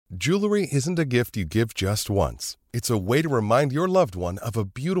Jewelry isn't a gift you give just once. It's a way to remind your loved one of a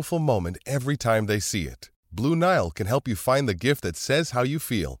beautiful moment every time they see it. Blue Nile can help you find the gift that says how you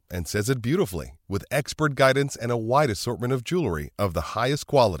feel and says it beautifully, with expert guidance and a wide assortment of jewelry of the highest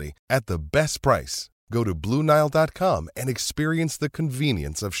quality at the best price. Go to BlueNile.com and experience the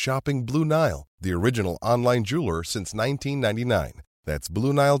convenience of shopping Blue Nile, the original online jeweler since 1999. That's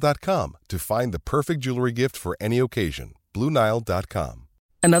BlueNile.com to find the perfect jewelry gift for any occasion. BlueNile.com.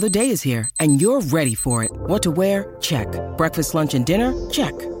 Another day is here, and you're ready for it. What to wear? Check. Breakfast, lunch, and dinner?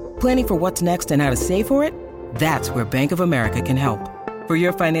 Check. Planning for what's next and how to save for it? That's where Bank of America can help. For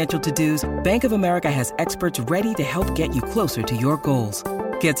your financial to-dos, Bank of America has experts ready to help get you closer to your goals.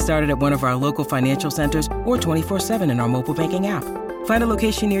 Get started at one of our local financial centers or 24/7 in our mobile banking app. Find a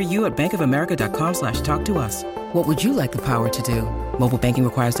location near you at bankofamerica.com/talktous. What would you like the power to do? Mobile banking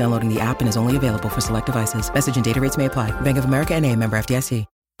requires downloading the app and is only available for select devices. Message and data rates may apply. Bank of America NA, member FDIC.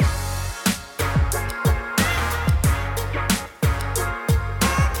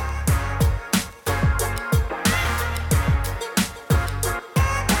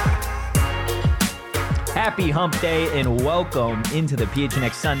 Happy Hump Day and welcome into the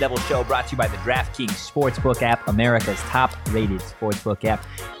PHNX Sun Devil Show, brought to you by the DraftKings Sportsbook app, America's top-rated sportsbook app.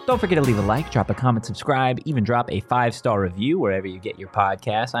 Don't forget to leave a like, drop a comment, subscribe, even drop a 5-star review wherever you get your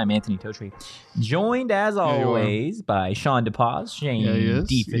podcast. I'm Anthony Totri, joined as always by Sean DePaz, Shane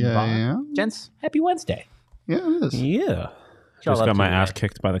Diefenbach. Gents, happy Wednesday. Yeah, it is. Yeah. Just got my ass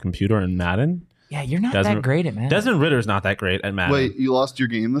kicked by the computer in Madden. Yeah, you're not that great at Madden. Desmond Ritter's not that great at Madden. Wait, you lost your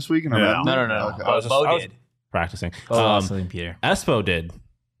game this week? No. Okay. I was practicing. lost the computer. Espo did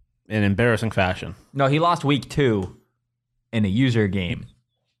in embarrassing fashion. No, he lost week 2 in a user game.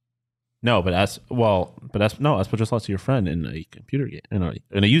 No, but Espo just lost to your friend in a computer game, in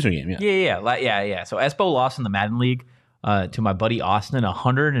a user game. Yeah. So Espo lost in the Madden League to my buddy Austin,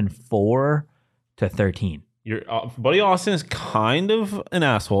 104-13. Your buddy Austin is kind of an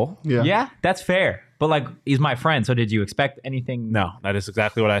asshole. Yeah, that's fair. But like, he's my friend. So did you expect anything? No, that is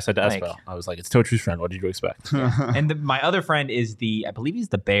exactly what I said to Espo. I was like, it's Totri's friend. What did you expect? And my other friend is I believe he's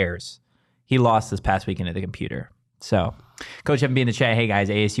the Bears. He lost this past weekend at the computer. So, Coach Evan B in the chat. Hey guys,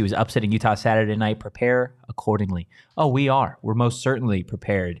 ASU is upsetting Utah Saturday night. Prepare accordingly. Oh, we are. We're most certainly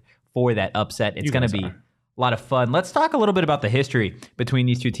prepared for that upset. It's going to be a lot of fun. Let's talk a little bit about the history between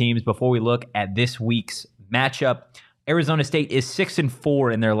these two teams before we look at this week's matchup. Arizona State is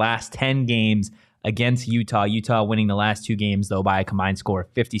 6-4 in their last 10 games against Utah. Utah winning the last 2 games, though, by a combined score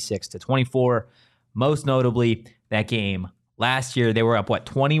of 56-24. Most notably, that game last year, they were up,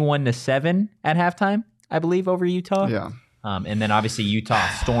 21-7 at halftime, I believe, over Utah? Yeah. And then, obviously, Utah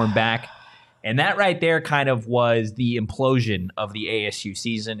stormed back. And that right there kind of was the implosion of the ASU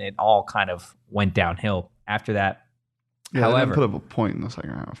season. It all kind of went downhill after that. Yeah, however, they didn't put up a point in the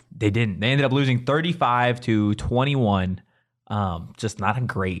second half. They didn't. They ended up losing 35-21. Just not a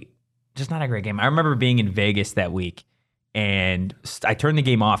great game. I remember being in Vegas that week, and I turned the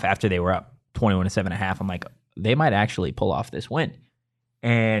game off after they were up 21-7.5. I'm like, they might actually pull off this win.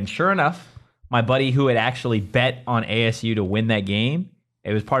 And sure enough, my buddy who had actually bet on ASU to win that game,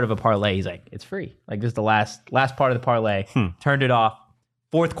 it was part of a parlay. He's like, it's free. Like, this is the last part of the parlay. Turned it off.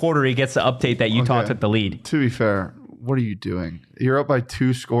 Fourth quarter, he gets the update that Utah took the lead. To be fair, what are you doing? You're up by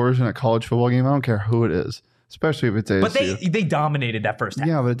 2 scores in a college football game. I don't care who it is, especially if it's ASU. But they dominated that first half.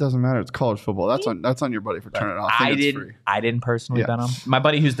 Yeah, but it doesn't matter. It's college football. That's on your buddy for turning it off. I didn't personally bet on him. My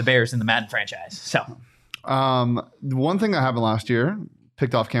buddy who's the Bears in the Madden franchise. So, one thing that happened last year,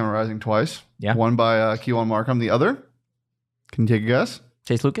 picked off Camera Rising twice. Yeah. One by Kewan Markham. The other, can you take a guess?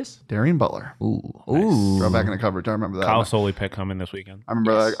 Chase Lucas? Darian Butler. Ooh. Throw back in the coverage. I remember that. Kyle Soley pick coming this weekend. I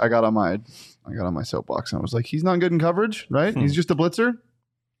remember I got on my soapbox and I was like, he's not good in coverage, right? He's just a blitzer.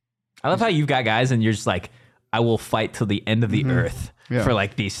 I love how you've got guys and you're just like, I will fight till the end of the earth for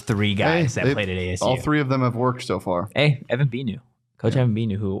like these 3 guys that played at ASU. All 3 of them have worked so far. Hey, Evan B knew. Coach Evan B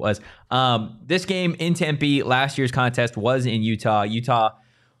knew who it was. This game in Tempe, last year's contest was in Utah. Utah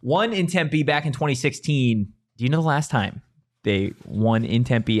won in Tempe back in 2016. Do you know the last time they won in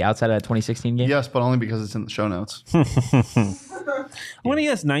Tempe outside of that 2016 game? Yes, but only because it's in the show notes. I want to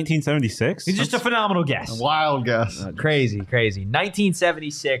guess 1976. It's just a phenomenal guess. A wild guess. Crazy.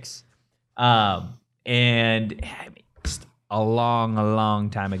 1976. And just a long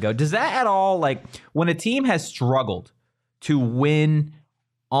time ago. Does that at all, like, when a team has struggled to win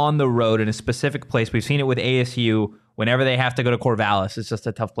on the road in a specific place, we've seen it with ASU, whenever they have to go to Corvallis, it's just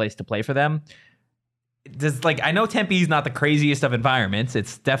a tough place to play for them. I know Tempe's not the craziest of environments.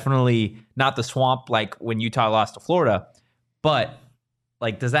 It's definitely not the swamp like when Utah lost to Florida. But,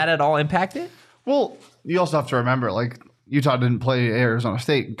 like, does that at all impact it? Well, you also have to remember, like, Utah didn't play Arizona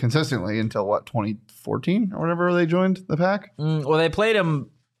State consistently until 2014 or whatever they joined the pack. Well, they played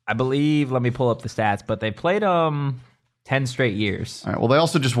them, I believe. Let me pull up the stats, but they played them 10 straight years. All right. Well, they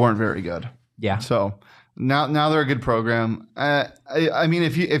also just weren't very good. Yeah. So now they're a good program. I mean,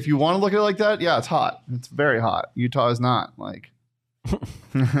 if you want to look at it like that, yeah, it's hot. It's very hot. Utah is not like.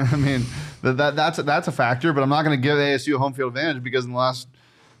 I mean, that's a factor, but I'm not going to give ASU a home field advantage because in the last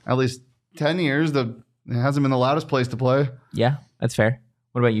at least 10 years, it hasn't been the loudest place to play. Yeah, that's fair.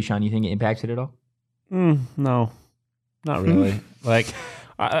 What about you, Sean? You think it impacts it at all? No, not really. Like,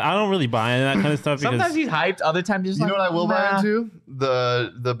 I don't really buy into that kind of stuff. Sometimes he's hyped, other times he's You like, know what I will buy into?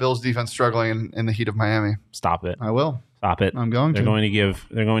 The Bills defense struggling in the heat of Miami. Stop it. I will. Stop it. I'm going They're to.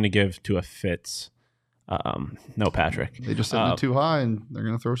 going to give to a Fitz. No Patrick. They just set it too high, and they're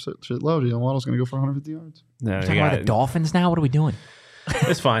going to throw shit low. Jalen Waddle's going to go for 150 yards. No, Talking about the Dolphins now? What are we doing?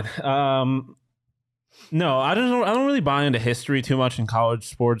 It's fine. No, I don't really buy into history too much in college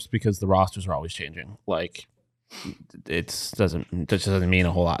sports because the rosters are always changing. Like, it just doesn't mean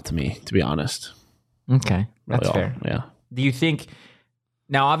a whole lot to me, to be honest. Okay, that's Really fair. Yeah. Do you think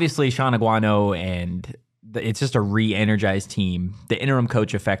now? Obviously, Sean Aguano and it's just a re-energized team. The interim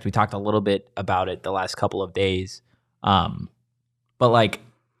coach effect. We talked a little bit about it the last couple of days, but like,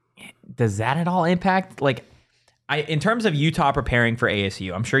 does that at all impact like? In terms of Utah preparing for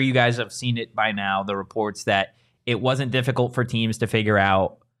ASU, I'm sure you guys have seen it by now, the reports that it wasn't difficult for teams to figure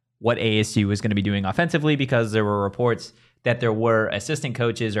out what ASU was going to be doing offensively because there were reports that there were assistant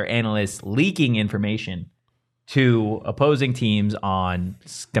coaches or analysts leaking information to opposing teams on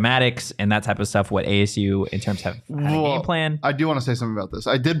schematics and that type of stuff, what ASU in terms of had a game plan. I do want to say something about this.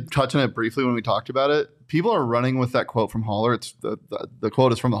 I did touch on it briefly when we talked about it. People are running with that quote from Haller. It's the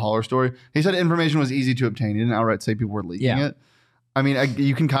quote is from the Haller story. He said information was easy to obtain. He didn't outright say people were leaking it. I mean,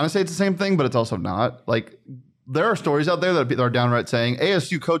 you can kind of say it's the same thing, but it's also not. Like, there are stories out there that are downright saying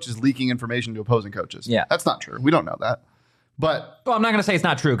ASU coaches leaking information to opposing coaches. Yeah. That's not true. We don't know that. But Well, I'm not going to say it's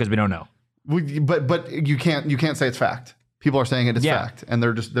not true because we don't know. But you can't say it's fact. People are saying it's fact, and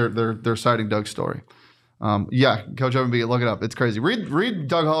they're citing Doug's story. Coach Evan B, look it up. It's crazy. Read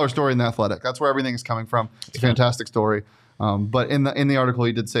Doug Haller's story in The Athletic. That's where everything is coming from. It's a fantastic story. But in the article,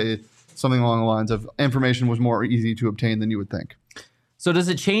 he did say something along the lines of information was more easy to obtain than you would think. So does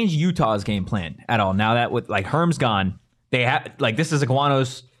it change Utah's game plan at all now that with like Herm's gone? They have like this is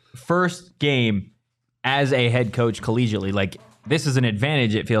Aguano's first game as a head coach collegiately. Like, this is an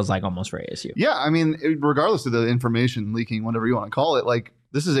advantage, it feels like, almost for ASU. Yeah, I mean, regardless of the information leaking, whatever you want to call it, like,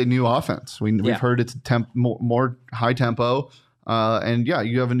 this is a new offense. We've heard it's more high tempo. And yeah,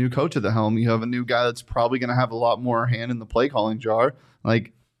 you have a new coach at the helm. You have a new guy that's probably going to have a lot more hand in the play calling jar.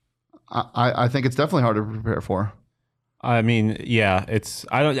 Like, I think it's definitely hard to prepare for. I mean, yeah,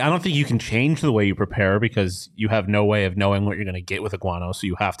 I don't think you can change the way you prepare because you have no way of knowing what you're going to get with Aguano. So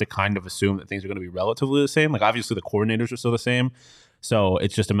you have to kind of assume that things are going to be relatively the same. Like, obviously the coordinators are still the same. So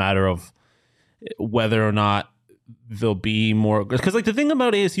it's just a matter of whether or not there'll be more. Because like the thing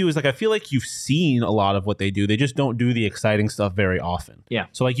about ASU is like, I feel like you've seen a lot of what they do. They just don't do the exciting stuff very often. Yeah.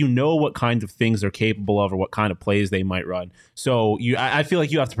 So like, you know what kind of things they're capable of or what kind of plays they might run. So I feel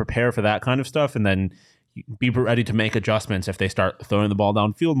like you have to prepare for that kind of stuff and then be ready to make adjustments if they start throwing the ball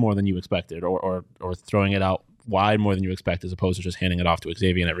downfield more than you expected or throwing it out wide more than you expect as opposed to just handing it off to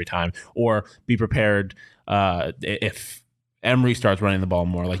Xavier every time, or be prepared if Emory starts running the ball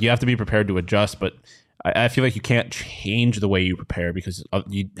more. Like, you have to be prepared to adjust, but I feel like you can't change the way you prepare because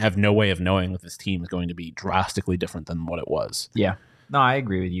you have no way of knowing if this team is going to be drastically different than what it was. Yeah. No, I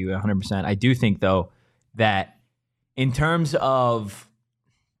agree with you 100%. I do think, though, that in terms of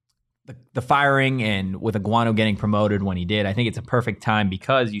the firing and with Aguano getting promoted when he did, I think it's a perfect time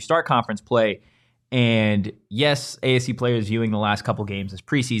because you start conference play and yes, ASU players viewing the last couple games as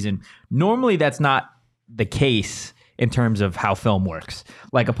preseason. Normally that's not the case in terms of how film works.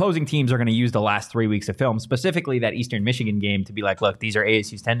 Like, opposing teams are going to use the last 3 weeks of film, specifically that Eastern Michigan game, to be like, look, these are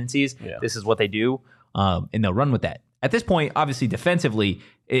ASU's tendencies. Yeah. This is what they do. And they'll run with that. At this point, obviously defensively,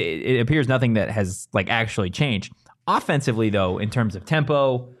 it appears nothing that has like actually changed. Offensively though, in terms of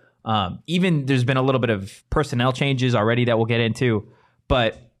tempo, even there's been a little bit of personnel changes already that we'll get into,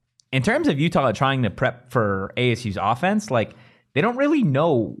 but in terms of Utah trying to prep for ASU's offense, like, they don't really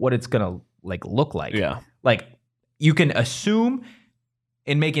know what it's gonna like look like. Yeah, like, you can assume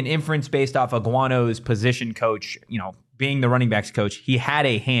and make an inference based off Aguano's position coach, you know, being the running backs coach. He had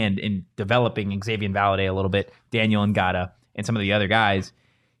a hand in developing Xavier Valladay a little bit, Daniel Ngata, and some of the other guys.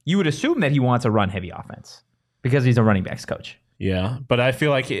 You would assume that he wants a run heavy offense because he's a running backs coach. Yeah, but I feel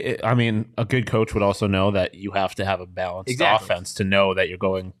like, a good coach would also know that you have to have a balanced offense to know that you're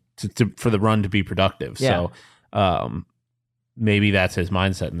going to for the run to be productive. Yeah. So maybe that's his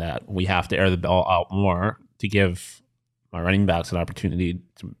mindset in that we have to air the ball out more to give my running backs an opportunity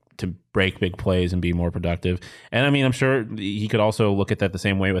to break big plays and be more productive. And I mean, I'm sure he could also look at that the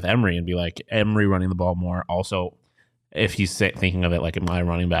same way with Emery and be like, Emery running the ball more also, if he's thinking of it like in my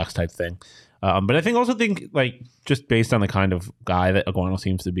running backs type thing. But I think like just based on the kind of guy that Aguano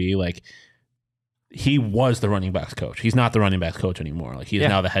seems to be, like he was the running backs coach. He's not the running backs coach anymore. Like he's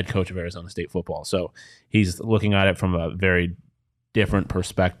now the head coach of Arizona State football. So he's looking at it from a very different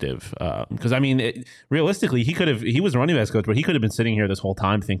perspective. Because I mean, realistically, he was the running backs coach, but he could have been sitting here this whole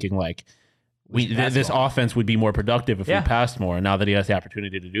time thinking like this offense would be more productive if we passed more. And now that he has the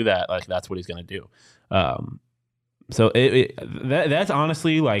opportunity to do that, like that's what he's going to do. So that's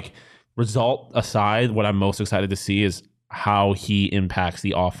honestly, like, result aside, what I'm most excited to see is how he impacts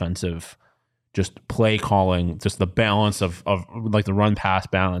the offensive, just play calling, just the balance of like the run pass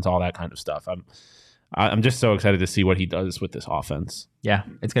balance, all that kind of stuff. I'm just so excited to see what he does with this offense. Yeah,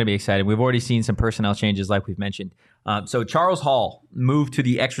 it's going to be exciting. We've already seen some personnel changes, like we've mentioned. So Charles Hall moved to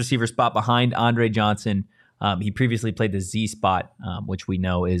the X receiver spot behind Andre Johnson. He previously played the Z spot, which we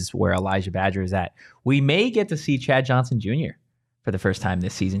know is where Elijah Badger is at. We may get to see Chad Johnson Jr. for the first time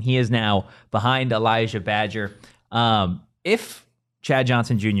this season. He is now behind Elijah Badger. If Chad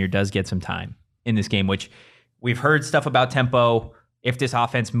Johnson Jr. does get some time in this game, which we've heard stuff about tempo, if this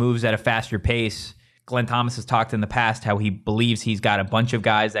offense moves at a faster pace, Glenn Thomas has talked in the past how he believes he's got a bunch of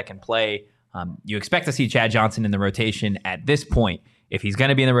guys that can play. You expect to see Chad Johnson in the rotation at this point. If he's going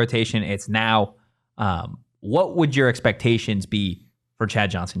to be in the rotation, it's now. What would your expectations be for Chad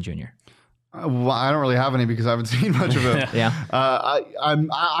Johnson Jr.? Well, I don't really have any because I haven't seen much of him.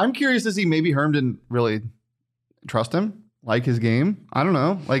 I'm curious to see, maybe Herm didn't really trust him, like his game. I don't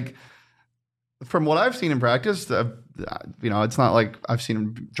know. Like from what I've seen in practice, it's not like I've seen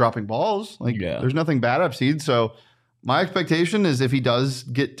him dropping balls. Like there's nothing bad I've seen. So my expectation is if he does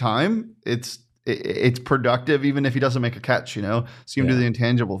get time, it's productive, even if he doesn't make a catch, see him do the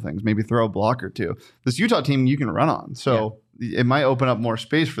intangible things, maybe throw a block or two. This Utah team you can run on. So it might open up more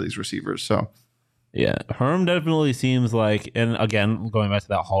space for these receivers. So yeah, Herm definitely seems like, and again, going back to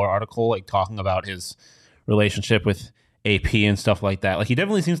that Haller article, like talking about his relationship with AP and stuff like that. Like he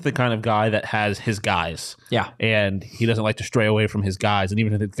definitely seems the kind of guy that has his guys. Yeah. And he doesn't like to stray away from his guys. And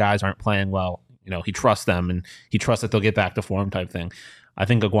even if his guys aren't playing well, he trusts them and he trusts that they'll get back to form type thing. I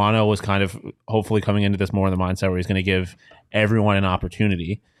think Aguano was kind of hopefully coming into this more in the mindset where he's going to give everyone an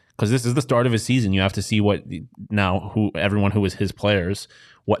opportunity, because this is the start of his season. You have to see everyone who is his players,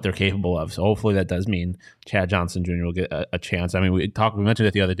 what they're capable of. So hopefully that does mean Chad Johnson Jr. will get a chance. I mean, we mentioned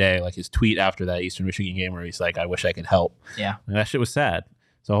it the other day, like his tweet after that Eastern Michigan game where he's like, I wish I could help. Yeah. And that shit was sad.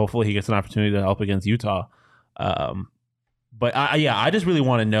 So hopefully he gets an opportunity to help against Utah. But I just really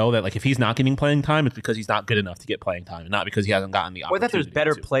want to know that, like, if he's not getting playing time, it's because he's not good enough to get playing time, and not because he hasn't gotten the opportunity. Or that there's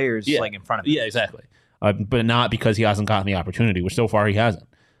better players like in front of him. Yeah, exactly. But not because he hasn't gotten the opportunity, which so far he hasn't.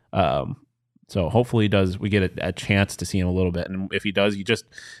 So hopefully we get a chance to see him a little bit. And if he does, it's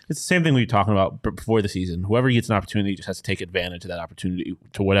the same thing we were talking about before the season. Whoever gets an opportunity just has to take advantage of that opportunity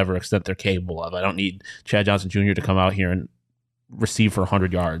to whatever extent they're capable of. I don't need Chad Johnson Jr. to come out here and receive for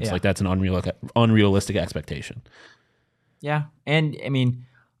 100 yards. Yeah. Like that's an unrealistic expectation. Yeah. And I mean,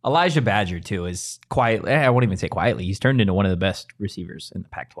 Elijah Badger too is quietly, I won't even say quietly, he's turned into one of the best receivers in the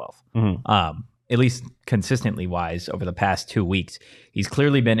Pac-12. Mm-hmm. At least consistently wise over the past 2 weeks. He's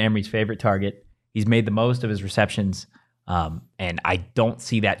clearly been Emery's favorite target. He's made the most of his receptions. And I don't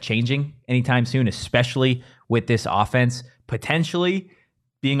see that changing anytime soon, especially with this offense potentially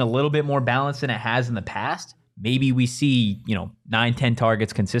being a little bit more balanced than it has in the past. Maybe we see, 9-10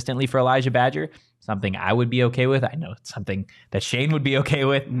 targets consistently for Elijah Badger. Something I would be okay with. I know it's something that Shane would be okay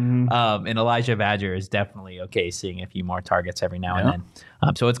with. Mm-hmm. And Elijah Badger is definitely okay seeing a few more targets every now and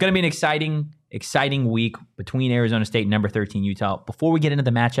then. So it's going to be an exciting week between Arizona State and number 13 Utah. Before we get into the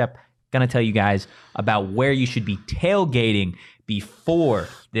matchup, going to tell you guys about where you should be tailgating before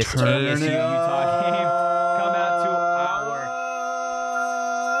this ASU Utah game.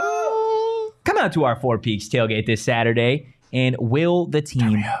 Come out to our Four Peaks tailgate this Saturday. And will the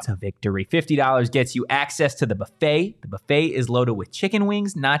team to victory? $50 gets you access to the buffet. The buffet is loaded with chicken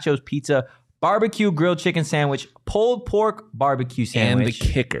wings, nachos, pizza, barbecue grilled chicken sandwich, pulled pork barbecue sandwich. And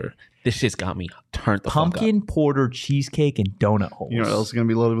the kicker, this shit's got me turned the fuck up. Pumpkin porter cheesecake and donut holes. You know what else is going to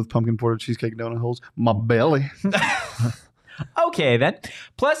be loaded with pumpkin porter cheesecake and donut holes? My belly. Okay, then.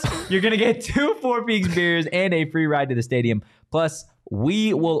 Plus, you're going to get 2 Four Peaks beers and a free ride to the stadium. Plus,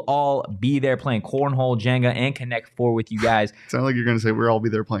 we will all be there playing cornhole, Jenga, and Connect 4 with you guys. Sounds like you're going to say we'll all be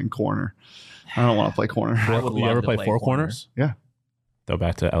there playing corner. I don't want to play corner. You ever play Four Corners? Yeah. Go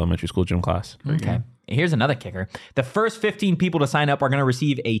back to elementary school gym class. Okay. Here's another kicker. The first 15 people to sign up are going to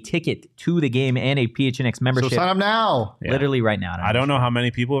receive a ticket to the game and a PHNX So membership. sign up now. Yeah. Literally right now. I don't know how many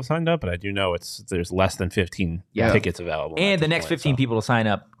people have signed up, but I do know there's less than 15 tickets available. at And the this next point, 15 so. people to sign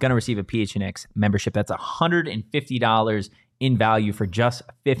up going to receive a PHNX membership. That's $150 in value for just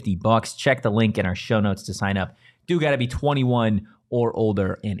 $50. Check the link in our show notes to sign up. Do got to be 21 or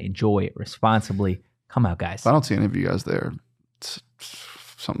older and enjoy it responsibly. Come out, guys. If I don't see any of you guys there,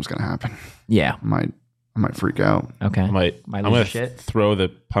 something's gonna happen. Yeah. I might freak out. Okay. I'm Might going lose your to shit. throw the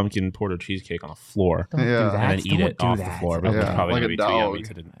pumpkin porter cheesecake on the floor Don't Yeah. do that. and then eat Don't it do off that. the floor. But Yeah, it's probably like going a to be too yummy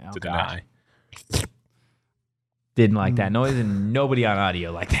dog. to Oh, deny. Didn't like that noise, and nobody on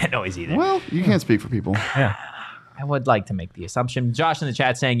audio liked that noise either. Well, you can't speak for people. I would like to make the assumption. Josh in the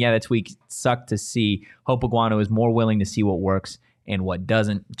chat saying, yeah, that tweak sucked to see. Hope Iguano is more willing to see what works and what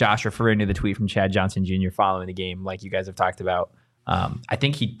doesn't. Josh referring to the tweet from Chad Johnson Jr. following the game, like you guys have talked about. I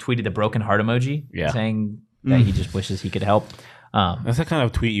think he tweeted the broken heart emoji, saying that he just wishes he could help. That's the kind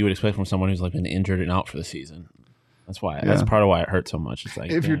of tweet you would expect from someone who's like been injured and out for the season. That's why. That's part of why it hurt so much. It's like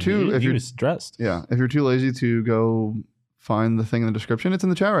If you're too- if he you're- was stressed. Yeah. If you're too lazy to go find the thing in the description, it's in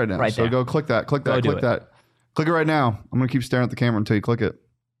the chat right now. Right so there. go click that. Click that. Go do Click it. that. Click it right now. I'm gonna keep staring at the camera until you click it.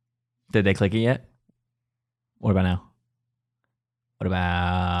 Did they click it yet? What about now? What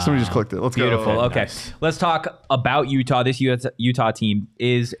about... Somebody just clicked it. Let's Beautiful. go. Okay. Nice. Let's talk about Utah. This Utah team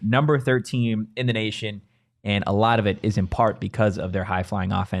is number 13 in the nation, and a lot of it is in part because of their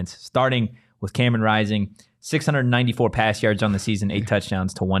high-flying offense, starting with Cameron Rising, 694 pass yards on the season, 8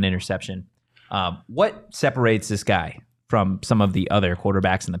 touchdowns to 1 interception. What separates this guy from some of the other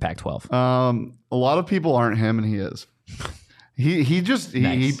quarterbacks in the Pac-12? A lot of people aren't him, and he is.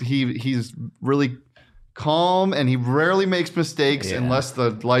 Nice. He's really calm, and he rarely makes mistakes Yeah. unless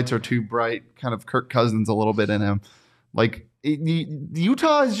the lights are too bright. Kind of Kirk Cousins a little bit in him. Like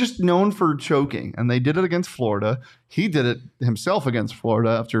Utah is just known for choking, and they did it against Florida. He did it himself against Florida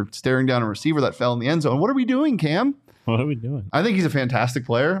after staring down a receiver that fell in the end zone. What are we doing, Cam? What are we doing? I think he's a fantastic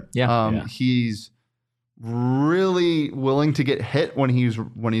player. Yeah. He's really willing to get hit when he's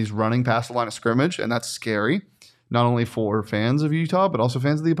running past the line of scrimmage, and that's scary, not only for fans of Utah but also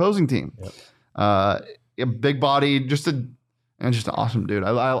fans of the opposing team. A big body, just an awesome dude. I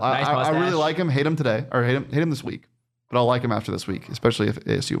really mustache. like him. Hate him today, or hate him this week, but I'll like him after this week, especially if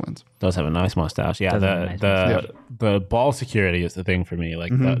ASU wins. Does have a nice mustache. Yeah, Does have a nice the ball security is the thing for me.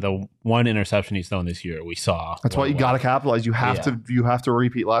 Like the one interception he's thrown this year, we saw. That's why you got to capitalize. You have Yeah. to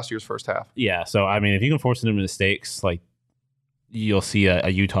repeat last year's first half. Yeah, so I mean, if you can force them mistakes, like you'll see a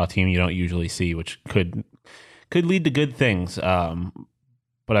Utah team you don't usually see, which could lead to good things.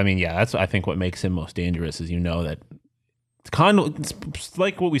 But I mean, yeah, that's I think what makes him most dangerous is that it's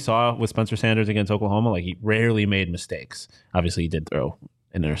like what we saw with Spencer Sanders against Oklahoma. Like he rarely made mistakes. Obviously, he did throw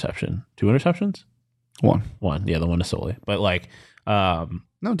an interception, 2 interceptions, one. Yeah, the one to Soli. But like, No,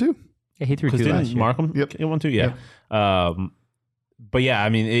 2. Yeah, he threw 2 because last didn't year. Markham Yep. get 1 too? Yeah. But yeah, I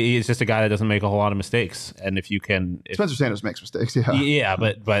mean, he's just a guy that doesn't make a whole lot of mistakes. And if you can, Spencer Sanders makes mistakes. Yeah. yeah,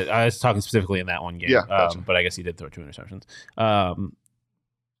 but I was talking specifically in that one game. Yeah, gotcha. But I guess he did throw 2 interceptions.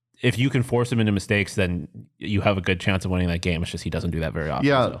 If you can force him into mistakes, then you have a good chance of winning that game. It's just he doesn't do that very often.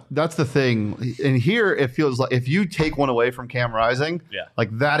 Yeah, so. that's the thing. And here it feels like if you take one away from Cam Rising, Yeah.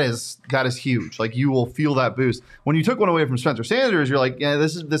 like that is huge. Like you will feel that boost. When you took one away from Spencer Sanders, you're like, yeah,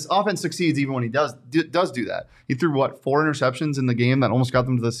 this offense succeeds even when he does do that. He threw 4 interceptions in the game that almost got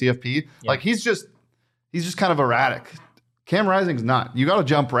them to the CFP. Yeah. Like he's just kind of erratic. Cam Rising's not. You got to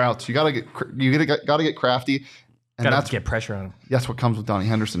jump routes. You got to get crafty. And Gotta that's get pressure on him. That's what comes with Donnie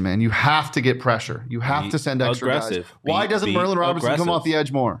Henderson, man. You have to get pressure. You have to send extra aggressive. guys. Why doesn't Be Merlin Robertson come aggressive. off the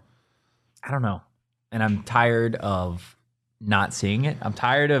edge more? I don't know. And I'm tired of not seeing it. I'm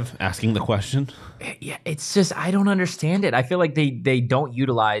tired of Asking the question. yeah, it's just I don't understand it. I feel like they don't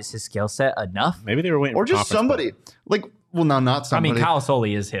utilize his skill set enough. Maybe they were waiting Or for just conference somebody. Like, well, no, not somebody. I mean, Kyle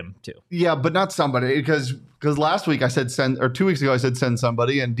Soli is him too. Yeah, but not somebody because last week I said send, or 2 weeks ago I said send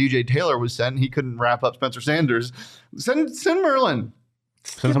somebody, and DJ Taylor was sent. He couldn't wrap up Spencer Sanders. Send Merlin.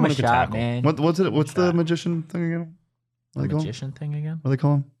 Send Give him someone a who can shot, tackle. man. What's it? What's the magician thing again? What do they call him? Magician thing again? What do they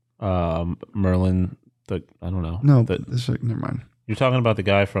call him? Merlin. I don't know. No, The- never mind. you're talking about the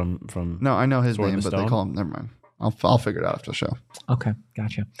guy from. No, I know his Sword in name, the but they Stone? call him. Never mind. I'll figure it out after the show. Okay,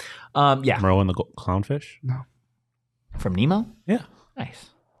 gotcha. Yeah, Merlin the clownfish. from Nemo. Yeah. Nice.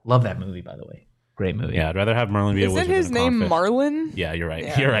 Love that movie, by the way. Great movie. Yeah, I'd rather have Merlin be a Isn't wizard his than a name clownfish. Marlin? Yeah, you're right.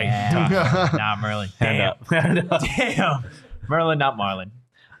 Yeah. You're right. Yeah. Not Merlin. Hand Damn. up. Hand up. Damn. Merlin, not Marlin.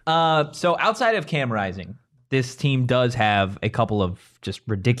 So outside of Cam Rising, this team does have a couple of just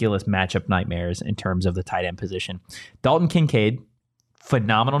ridiculous matchup nightmares in terms of the tight end position. Dalton Kincaid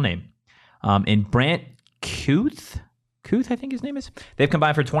phenomenal name. And Brant Kuth, I think his name is. They've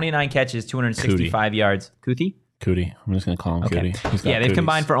combined for 29 catches, 265 yards. Kuthi? Cootie. I'm just going to call him Okay. Cootie. He's got Yeah, they've cooties.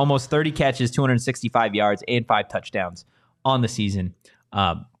 combined for almost 30 catches, 265 yards, and 5 touchdowns on the season.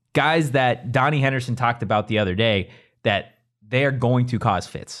 Guys that Donnie Henderson talked about the other day that they are going to cause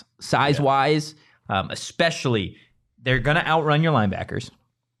fits. Size-wise, especially, they're going to outrun your linebackers.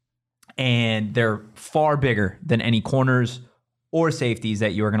 And they're far bigger than any corners or safeties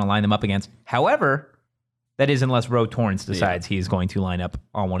that you are going to line them up against. However, that is unless Ro Torrance decides he is going to line up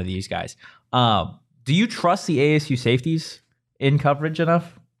on one of these guys. Do you trust the ASU safeties in coverage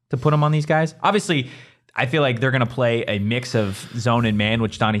enough to put them on these guys? Obviously, I feel like they're going to play a mix of zone and man,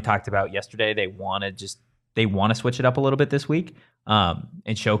 which Donnie talked about yesterday. They want to switch it up a little bit this week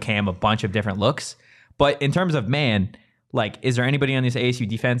and show Cam a bunch of different looks. But in terms of man, like, is there anybody on this ASU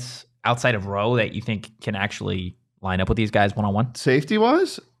defense outside of Rowe that you think can actually line up with these guys one-on-one? Safety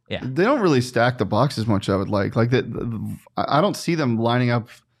wise, Yeah. they don't really stack the box as much as I would like. Like I don't see them lining up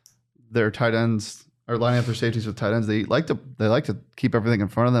their tight ends or lining up their safeties with tight ends. They like to keep everything in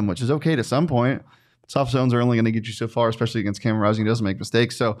front of them, which is okay to some point. Soft zones are only going to get you so far, especially against Cameron Rising. He doesn't make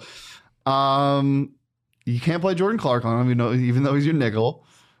mistakes. So you can't play Jordan Clark on him, even though he's your nickel.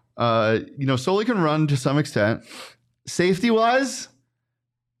 Sully can run to some extent. Safety wise,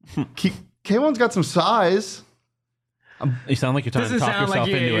 K1's got some size. You sound like you're trying to talk yourself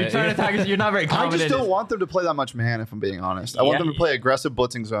into it. You're not very I confident. just don't want them to play that much man, if I'm being honest. I want them to play aggressive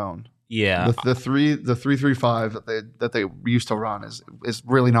blitzing zone. Yeah. The 3-3-5 that they used to run is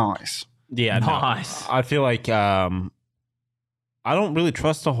really nice. Yeah. Nice. No, I feel like I don't really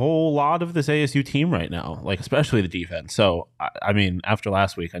trust a whole lot of this ASU team right now, like especially the defense. So, I mean, after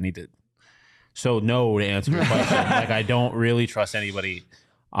last week, I need to no to answer your question. Like, I don't really trust anybody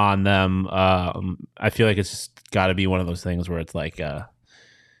on them. I feel like it's just got to be one of those things where it's like you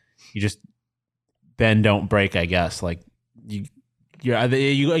just bend, don't break, I guess. Like you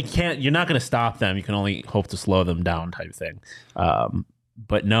can't. You're not going to stop them. You can only hope to slow them down, type of thing.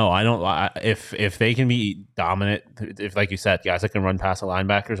 But no, I don't. If they can be dominant, if like you said, guys that can run past the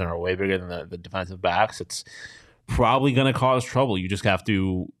linebackers and are way bigger than the defensive backs, it's probably going to cause trouble. You just have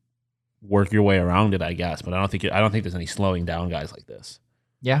to work your way around it, I guess. But I don't think there's any slowing down guys like this.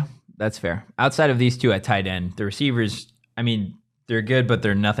 Yeah, that's fair. Outside of these two at tight end, the receivers, I mean, they're good, but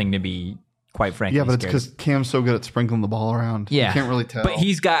they're nothing to be, quite frankly, Yeah, but it's scared because Cam's so good at sprinkling the ball around. Yeah. You can't really tell. But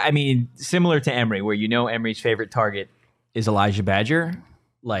he's got, I mean, similar to Emory, where Emory's favorite target is Elijah Badger.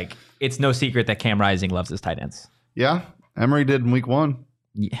 Like, it's no secret that Cam Rising loves his tight ends. Yeah, Emory did in week 1.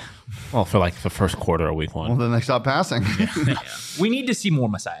 Yeah. Well, for like the first quarter of week 1. Well, then they stopped passing. We need to see more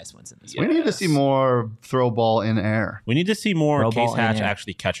Messiah Swinson this We need to see more throw ball in air. We need to see more Throw ball Case Hatch in, yeah.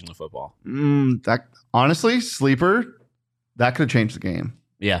 actually catching the football. That honestly, sleeper, that could have changed the game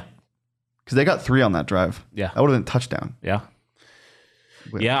Yeah. because they got 3 on that drive. Yeah. That would have been a touchdown. Yeah.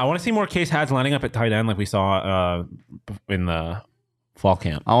 Yeah, I want to see more Case Hatch lining up at tight end like we saw in the fall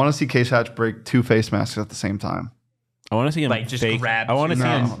camp. I want to see Case Hatch break 2 face masks at the same time. I want to see him Like, just grab I want to see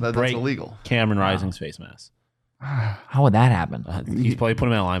No, him that's break illegal. Cameron Rising's face mask. How would that happen? He's probably put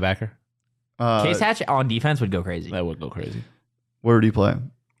him at a linebacker. Case Hatch on defense would go crazy. That would go crazy. Where did he play?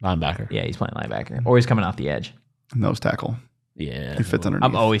 Linebacker. Yeah, he's playing linebacker. Or he's coming off the edge. Nose tackle. Yeah. He fits underneath.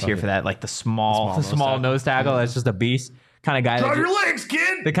 I'm always here for that. Like the small nose tackle. That's just a beast. Kind of guy. legs,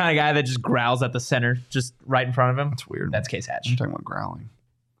 kid! The kind of guy that just growls at the center, just right in front of him. That's weird. That's Case Hatch. I'm talking about growling.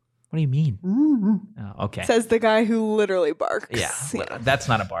 What do you mean? Oh, okay. Says the guy who literally barks. Yeah, that's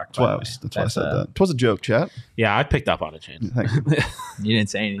not a bark. That's why I said that. It was a joke, chat. Yeah, I picked up on it, Shane. Thank you. You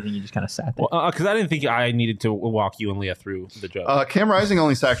didn't say anything. You just kind of sat there. Because I didn't think I needed to walk you and Leah through the joke. Cam Rising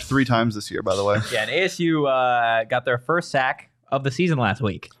only sacked 3 times this year, by the way. Yeah, and ASU got their first sack of the season last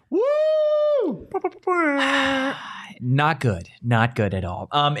week. Woo! Not good. Not good at all.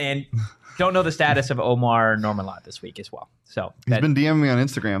 And don't know the status of Omar Normanlot this week as well. So He's been DMing me on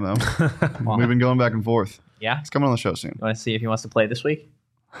Instagram, though. We've been going back and forth. Yeah. He's coming on the show soon. You want to see if he wants to play this week?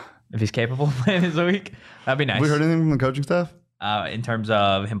 If he's capable of playing this week? That'd be nice. Have we heard anything from the coaching staff? In terms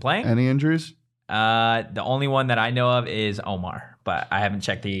of him playing? Any injuries? The only one that I know of is Omar, but I haven't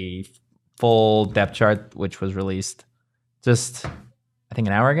checked the full depth chart, which was released just, I think,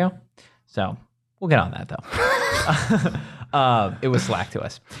 an hour ago. So we'll get on that, though. It was slack to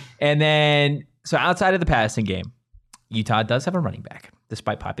us. And then, so outside of the passing game, Utah does have a running back,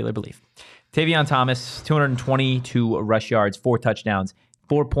 despite popular belief. Tavion Thomas, 222 rush yards, 4 touchdowns,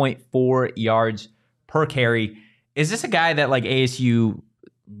 4.4 yards per carry. Is this a guy that like ASU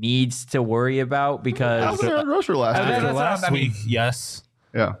needs to worry about? Because That was Aaron Rusher last That's year. what last I mean. week, yes.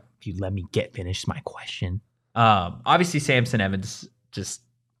 Yeah. if you let me finish my question. Obviously, Samson Evans just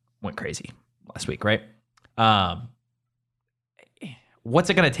went crazy last week, right?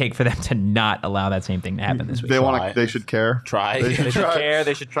 What's it going to take for them to not allow that same thing to happen this week? They should care. Try. They should care.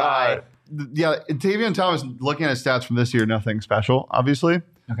 They should try. Yeah, Tavion Thomas, looking at his stats from this year, nothing special, obviously.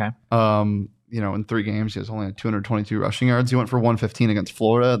 Okay. In 3 games, he has only 222 rushing yards. He went for 115 against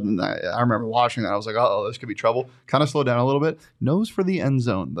Florida. And I remember watching that. I was like, this could be trouble. Kind of slowed down a little bit. Nose for the end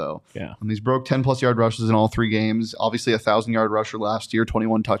zone, though. Yeah. And he's broke 10-plus yard rushes in all 3 games. Obviously, a 1,000-yard rusher last year,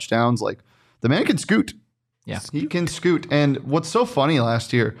 21 touchdowns. Like, the man can scoot. Yeah. He can scoot. And what's so funny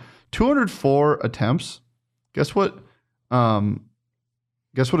last year, 204 attempts. Guess what?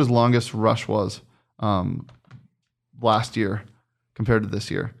 Guess what his longest rush was last year compared to this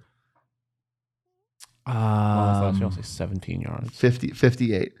year? I thought 17 yards.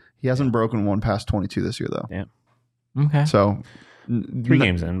 58. He hasn't broken one past 22 this year, though. Yeah. Okay. So 3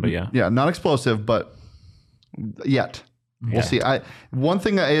 games in, but yeah. Yeah, not explosive, but yet. We'll see. One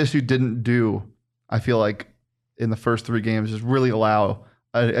thing that ASU didn't do, I feel like, in the first 3 games is really allow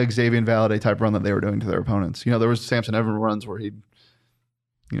a Xavier Valade type run that they were doing to their opponents. There was Samson Evans runs where he'd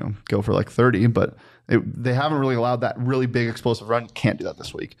go for like 30, but they haven't really allowed that really big explosive run. You can't do that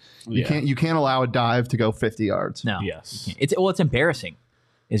this week. You can't allow a dive to go 50 yards. No. Yes. It's embarrassing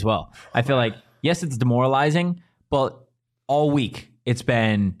as well. I feel like, yes, it's demoralizing, but all week it's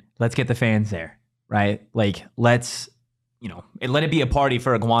been, let's get the fans there, right? Like, let's, let it be a party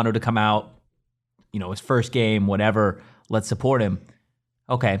for Iguano to come out, his first game, whatever. Let's support him.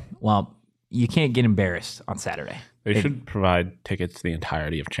 Okay, well, you can't get embarrassed on Saturday. They should provide tickets to the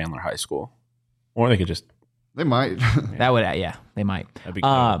entirety of Chandler High School. Or they could just... They might. That would, they might. That'd be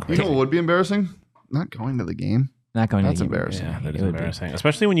you know what would be embarrassing? Not going to the game. Not going That's to the game. embarrassing. Yeah, that is It would be. embarrassing.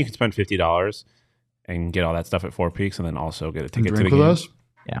 Especially when you can spend $50 and get all that stuff at Four Peaks and then also get a ticket to the Drink with game. us?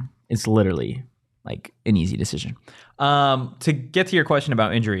 Yeah, it's literally like an easy decision. To get to your question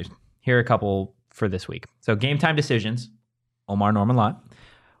about injuries, here are a couple for this week. So game time decisions, Omar Norman Lott,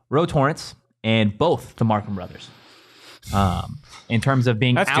 Ro Torrance, and both the Markham brothers. In terms of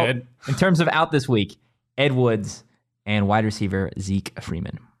being That's out, good. in terms of out this week, Ed Woods and wide receiver Zeke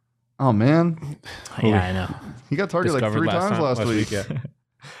Freeman. Oh, man. Yeah, I know. He got targeted like 3 times last week. Yeah.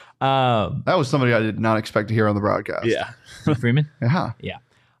 That was somebody I did not expect to hear on the broadcast. Yeah. Zeke Freeman?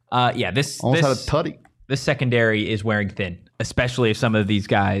 Yeah. This Almost had a tutty. This secondary is wearing thin, especially if some of these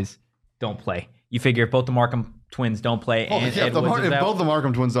guys don't play. You figure if both the Markham twins don't play and Ed Woods is if out, both the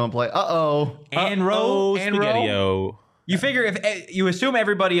Markham twins don't play, and Ro, Spaghetti-O. you figure if you assume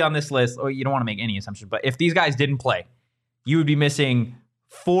everybody on this list, or you don't want to make any assumptions, but if these guys didn't play, you would be missing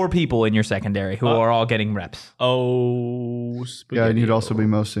 4 people in your secondary who are all getting reps. Oh, Yeah, and you'd also be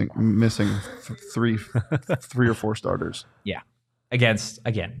missing 3 or 4 starters. Yeah. Against,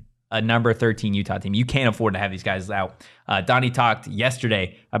 again, a number 13 Utah team. You can't afford to have these guys out. Donnie talked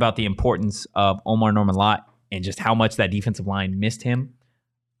yesterday about the importance of Omar Norman Lott and just how much that defensive line missed him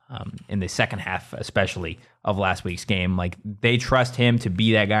in the second half, especially of last week's game. Like, they trust him to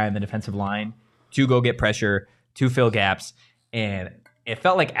be that guy in the defensive line, to go get pressure, to fill gaps. And it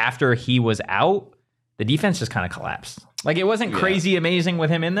felt like after he was out, the defense just kind of collapsed. Like, it wasn't crazy amazing with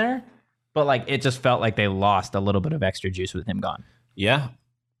him in there, but like it just felt like they lost a little bit of extra juice with him gone. Yeah.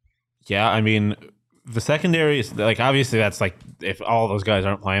 Yeah, I mean, the secondary is like, obviously that's like, if all those guys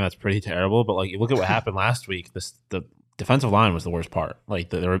aren't playing, that's pretty terrible. But like, you look at what happened last week. The defensive line was the worst part.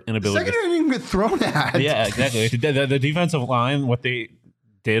 Like their inability. Secondary didn't even get thrown at. Yeah, exactly. The defensive line, what they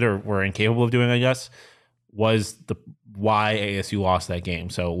did or were incapable of doing, I guess, was why ASU lost that game.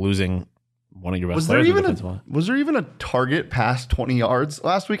 So losing one of your best players. Was there even a target past 20 yards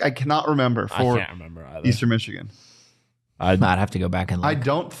last week? I cannot remember for I can't remember either. Eastern Michigan. I'd not have to go back and look. I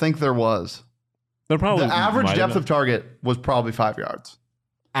don't think there was. There probably The average might have depth been. of target was probably 5 yards.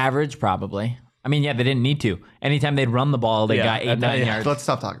 Average, probably. I mean, yeah, they didn't need to. Anytime they'd run the ball, they got 8, 9 yards. Let's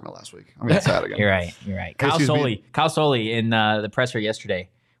stop talking about last week. I'm getting sad again. You're right. Kyle Soley in the presser yesterday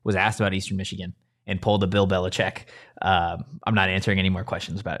was asked about Eastern Michigan and pulled a Bill Belichick. I'm not answering any more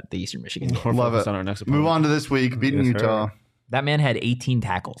questions about the Eastern Michigan game. We're Love focused it. on our next opponent. Move on to this week, beating Yes, Utah. sir. That man had 18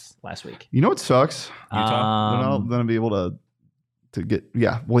 tackles last week. You know what sucks? Utah? They're not going to be able to get.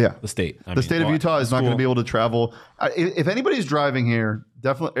 The state of Utah is not going to be able to travel. If anybody's driving here,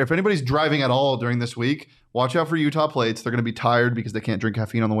 definitely. If anybody's driving at all during this week, watch out for Utah plates. They're going to be tired because they can't drink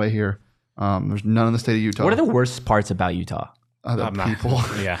caffeine on the way here. There's none in the state of Utah. What are the worst parts about Utah? The people?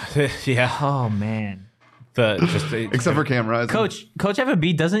 Yeah. Oh, man. Except for Cam Rising. Coach Evan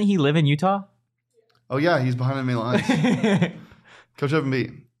B, doesn't he live in Utah? Oh, yeah, he's behind enemy lines. Coach Evan B. Is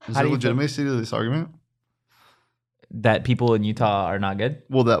How there do you legitimacy to this argument? That people in Utah are not good?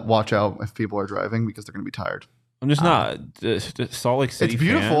 Well, that watch out if people are driving because they're going to be tired. I'm just not Salt Lake City. It's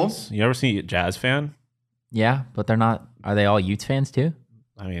beautiful. Fans. You ever see a Jazz fan? Yeah, but they're not. Are they all Utes fans too?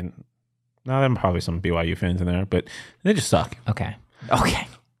 I mean, no, there are probably some BYU fans in there, but they just suck. Okay.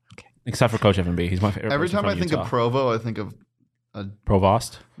 Except for Coach FMB. He's my favorite. Every person time I from think Utah. of Provo, I think of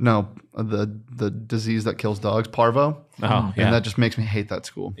Provost. the disease that kills dogs, parvo. Oh, yeah. And that just makes me hate that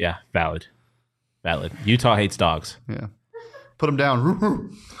school. Yeah, valid. Utah hates dogs. Yeah. Put them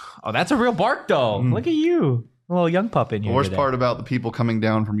down. Oh, that's a real bark though. Look at you, a little young pup in The here. worst today. part about the people coming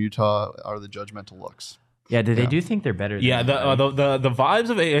down from Utah are the judgmental looks. Yeah, they do think they're better. Than Yeah, everybody. the vibes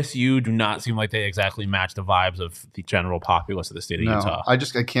of ASU do not seem like they exactly match the vibes of the general populace of the state of No, Utah. I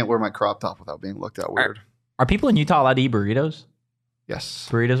can't wear my crop top without being looked at weird. Are people in Utah allowed to eat burritos? Yes.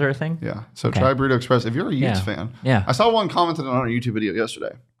 Burritos are a thing. Yeah. So Okay. try Burrito Express. If you're a Utes Yeah. fan, Yeah. I saw one commented on our YouTube video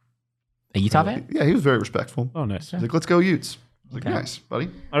yesterday. A Utah fan? Yeah, he was very respectful. Oh, nice. He's like, let's go Utes. I was like, Okay. nice, buddy.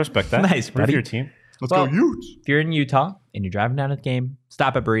 I respect that. Nice, Root buddy. for your team. Let's Well, go Utes. If you're in Utah and you're driving down to the game,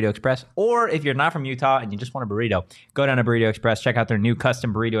 stop at Burrito Express. Or if you're not from Utah and you just want a burrito, go down to Burrito Express. Check out their new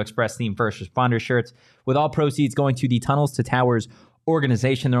custom Burrito Express themed first responder shirts with all proceeds going to the Tunnels to Towers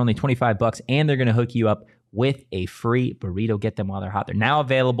organization. They're only $25 and they're going to hook you up with a free burrito. Get them while they're hot. They're now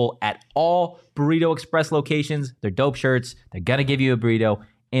available at all Burrito Express locations. They're dope shirts. They're going to give you a burrito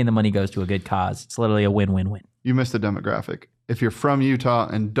and the money goes to a good cause. It's literally a win-win-win. You missed the demographic. If you're from Utah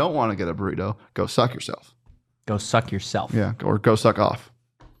and don't want to get a burrito, go suck yourself. Go suck yourself. Yeah. Or go suck off.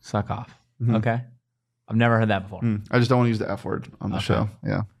 Suck off. Okay. I've never heard that before. I just don't want to use the F word on the show.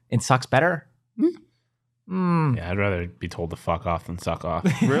 Yeah. And sucks better? Yeah, I'd rather be told to fuck off than suck off.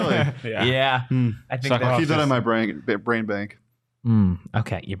 Really? Yeah. I think Suck that- off. Keep that in my brain bank.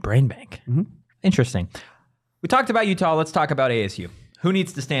 Okay, your brain bank. Interesting. We talked about Utah. Let's talk about ASU. Who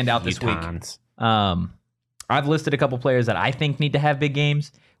needs to stand out this Utahns. week? I've listed a couple players that I think need to have big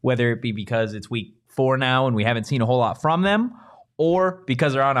games, whether it be because it's week 4 now and we haven't seen a whole lot from them, or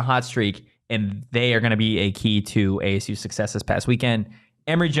because they're on a hot streak and they are going to be a key to ASU's success this past weekend.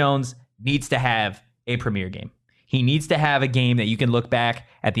 Emory Jones needs to have a premier game. He needs to have a game that you can look back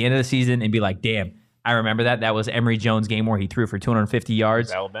at the end of the season and be like, damn, I remember that. That was Emory Jones' game where he threw for 250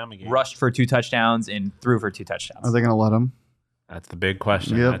 yards, Alabama game. rushed for 2 touchdowns, and threw for 2 touchdowns. Are they going to let him? That's the big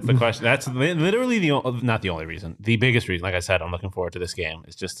question. Yep. That's the question. That's literally not the only reason. The biggest reason, like I said, I'm looking forward to this game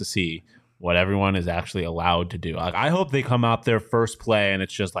is just to see what everyone is actually allowed to do. Like, I hope they come out their first play and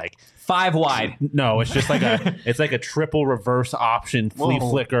it's just like 5 wide. no, it's just like a triple reverse option flea Whoa,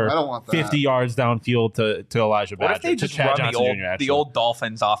 flicker. I don't want that. 50 yards downfield to Elijah Badger. What if they to just Chad run Johnson Jr. actually. the old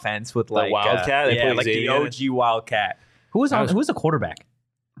Dolphins offense with like Wildcat? They yeah, play like the Xavier? OG Wildcat. Who was the quarterback?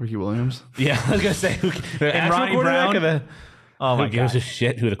 Ricky Williams? Yeah, I was gonna say the actual Ronnie quarterback Brown? or the Oh my who gives god, a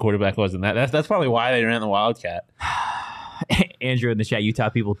shit who the quarterback was in that? That's probably why they ran the Wildcat. Andrew in the chat. Utah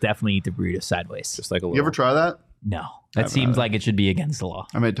people definitely eat the burrito sideways. Just like a little. You ever try that? No, that seems like it should be against the law.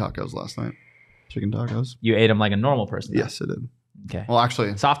 I made tacos last night. Chicken tacos. You ate them like a normal person. Yes, I did. Okay. Well,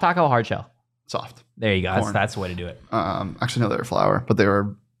 actually, Soft taco, hard shell. soft. There you go. Corn. That's the way to do it. Actually, no, they were flour, but they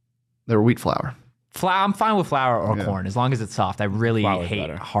were wheat flour. Flour. I'm fine with flour or Yeah. corn as long as it's soft. I really Flour's hate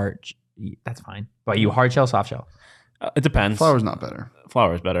better. hard. That's fine. But you hard shell, soft shell. It depends. Flour's not better.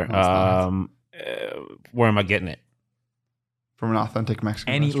 Flour is better. No, it's not. Where am I getting it? From an authentic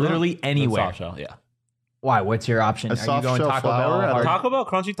Mexican restaurant. Literally anywhere. Soft shell, yeah. Why? What's your option? A Are you soft going shell Taco flour Bell? at Or a- Taco Bell,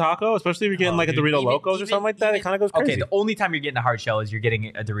 crunchy taco, especially if you're getting like a Dorito Locos or something like that. It kind of goes crazy. Okay, the only time you're getting a hard shell is you're getting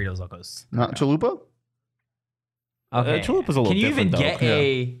a Doritos Locos. Not chalupa? Okay. Chalupa's a little Can you even different, get though.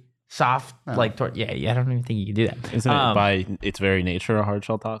 a soft No. like yeah? I don't even think you can do that. Isn't it by its very nature a hard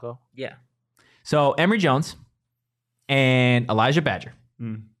shell taco? Yeah. So Emory Jones and Elijah Badger.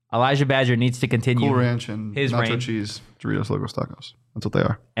 Mm. Elijah Badger needs to continue. Cool Ranch and his nacho reign. cheese Doritos Locos tacos. That's what they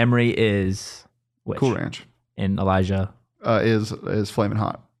are. Emory is which? Cool Ranch And Elijah. is flaming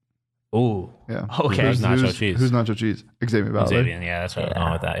hot. Ooh. Yeah. Okay. Who's nacho cheese? Who's nacho cheese? Xavier Ballard. Xavier, yeah, that's right. I'm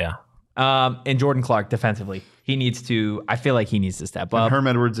going with that, yeah. And Jordan Clark defensively. He needs to. I feel like he needs to step And up. Herm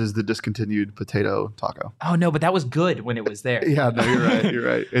Edwards is the discontinued potato taco. Oh no, but that was good when it was there. Yeah, no, you're right. You're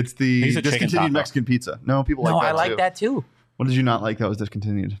right. It's the He's a chicken discontinued taco. Mexican pizza. No, people No, like that I like too. that too. What did you not like that was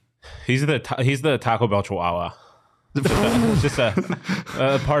discontinued? He's the Taco Bell Chihuahua. Just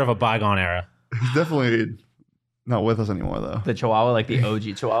a part of a bygone era. He's definitely not with us anymore, though. The Chihuahua, like the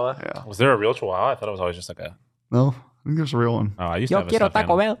OG Chihuahua. Yeah. Was there a real Chihuahua? I thought it was always just like a. No, I think there's a real one. Oh, I used to Yo have a quiero stuffed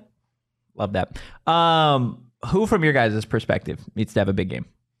Taco animal. Bell. Love that. Who from your guys' perspective needs to have a big game?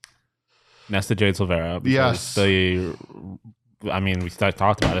 Nesta Jade Silvera. Yes. I mean, we talked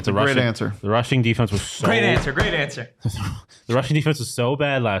about it. It's a Great rushing answer. The rushing defense was so Great answer. Great answer. The rushing defense was so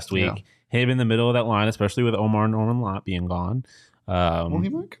bad last week. Yeah. Him in the middle of that line, especially with Omar Norman Lott being gone. Well, he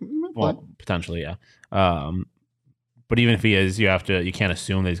might play. Well, potentially, yeah. But even if he is, you can't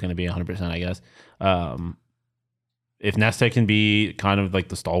assume that he's going to be 100%, I guess. If Nesta can be kind of like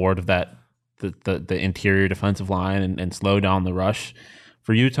the stalwart of that, the interior defensive line and slow down the rush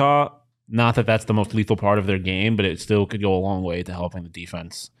for Utah, not that that's the most lethal part of their game, but it still could go a long way to helping the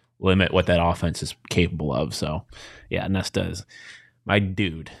defense limit what that offense is capable of. So, yeah, Nesta is my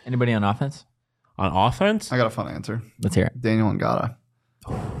dude. Anybody on offense? On offense? I got a fun answer. Let's hear it. Daniel Ngata.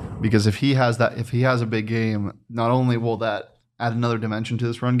 Because if he has a big game, not only will that add another dimension to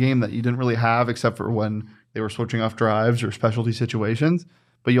this run game that you didn't really have except for when they were switching off drives or specialty situations,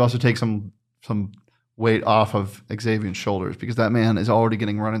 but you also take some weight off of Xavier's shoulders because that man is already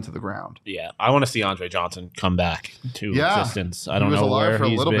getting run into the ground. Yeah, I want to see Andre Johnson come back to existence. I don't know where for a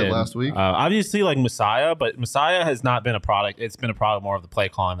he's little been. bit last week. Obviously, like Messiah, but Messiah has not been a product. It's been a product more of the play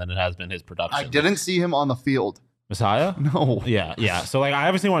calling than it has been his production. I didn't see him on the field. Messiah? No. Yeah. So like, I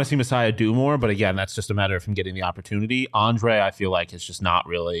obviously want to see Messiah do more, but again, that's just a matter of him getting the opportunity. Andre, I feel like is just not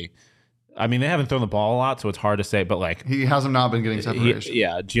really. I mean, they haven't thrown the ball a lot, so it's hard to say. But like, he hasn't not been getting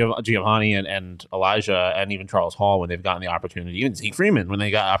separation. Giovanni and Elijah and even Charles Hall when they've gotten the opportunity, even Zeke Freeman when they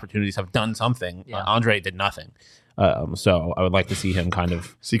got opportunities have done something. Yeah. Andre did nothing. So I would like to see him kind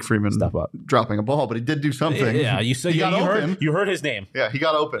of Zeke Freeman step up, dropping a ball, but he did do something. Yeah, you said you heard his name. Yeah, he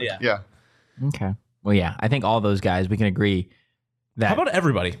got open. Yeah. Okay. Well, yeah, I think all those guys, we can agree that. How about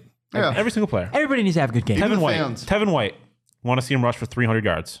everybody? Yeah. Every single player. Everybody needs to have a good game. Even Tevin the White. fans. Tevin White. Want to see him rush for 300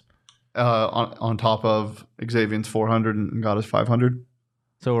 yards. On top of Xavier's 400 and got his 500.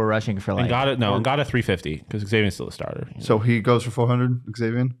 So we're rushing for like. And got a 350 because Xavier's still a starter. So he goes for 400,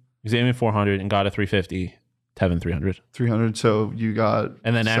 Xavier? Xavier 400 and got a 350. Tevin 300. 300. So you got.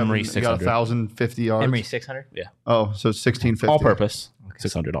 And then Emery You 600. got 1,050 yards. Emery 600? Yeah. Oh, so 1,650. All purpose.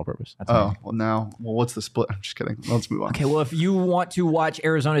 600 all purpose. That's Oh, well, what's the split? I'm just kidding. Let's move on. Okay, well, if you want to watch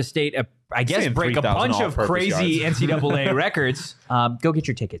Arizona State, I guess saying break a 3,000 bunch of all-purpose crazy NCAA records, go get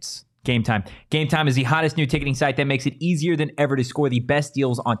your tickets. Game Time. Game Time is the hottest new ticketing site that makes it easier than ever to score the best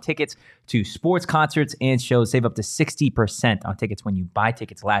deals on tickets to sports, concerts, and shows. Save up to 60% on tickets when you buy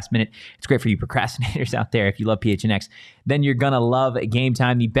tickets last minute. It's great for you procrastinators out there. If you love PHNX, then you're going to love Game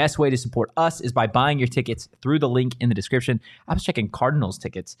Time. The best way to support us is by buying your tickets through the link in the description. I was checking Cardinals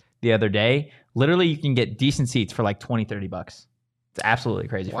tickets the other day. Literally, you can get decent seats for like $20-$30. It's absolutely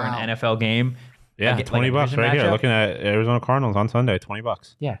crazy for an NFL game. Yeah, Like $20 a division right here. matchup. Looking at Arizona Cardinals on Sunday,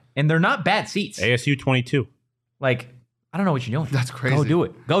 $20. Yeah, and they're not bad seats. ASU 22. Like, I don't know what you're doing. That's crazy. Go do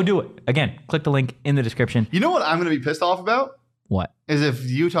it. Go do it. Again, click the link in the description. You know what I'm going to be pissed off about? What? Is if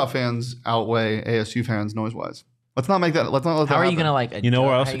Utah fans outweigh ASU fans noise-wise. Let's not make that. Let's not let that How are you happen. gonna like? You know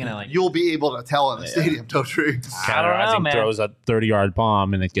where else- How are you gonna like? You'll be able to tell in the stadium, Totri. I don't know, Rising man. throws a 30-yard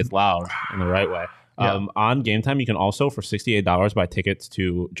bomb and it gets loud in the right way. Yeah. On Game Time, you can also for $68 buy tickets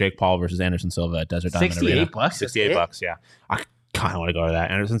to Jake Paul versus Anderson Silva at Desert Diamond Arena. $68? $68, yeah. I kind of want to go to that.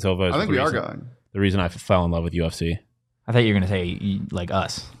 Anderson Silva is I think the we are reason- going. The reason I fell in love with UFC. I thought you were gonna say like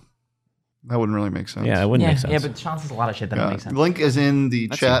us. That wouldn't really make sense. Yeah, it wouldn't Yeah, make sense. yeah, but Sean says a lot of shit that don't Yeah. make sense. Link is in the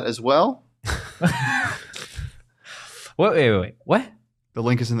chat as well. Wait. What? The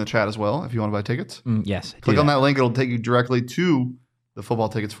link is in the chat as well if you want to buy tickets. Yes. Click on that link. It'll take you directly to the football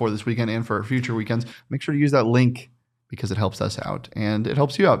tickets for this weekend and for future weekends. Make sure to use that link because it helps us out. And it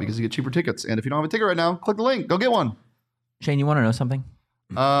helps you out because you get cheaper tickets. And if you don't have a ticket right now, click the link. Go get one. Shane, you want to know something?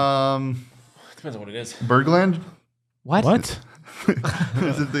 Depends on what it is. Birdland? What? What?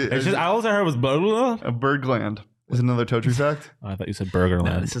 Is it the, It's just, all I heard was burger. a Birdland is another Totri fact? I thought you said Burgerland.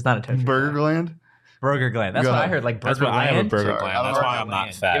 No, this is not a touch. Burgerland? Burger gland. That's Go what I ahead. heard. Like burger That's what I have a gland. burger Sorry, gland. I don't That's know why how I'm Burger not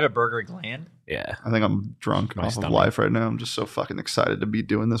gland. fat. You have a burger gland. Yeah. I think I'm drunk My off stomach. of life right now. I'm just so fucking excited to be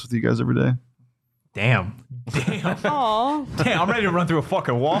doing this with you guys every day. Damn. Aw. Damn. I'm ready to run through a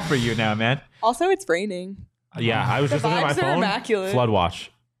fucking wall for you now, man. Also, it's raining. Yeah, I was The just looking at my vibes are phone. immaculate. Flood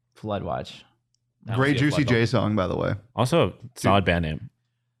Watch. Flood watch. I don't Great see a Juicy flood J song, by the way. Also, a solid band name.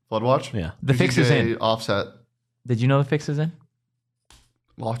 Flood Watch? Yeah. The fix is in. Offset. Did you know the fix is in?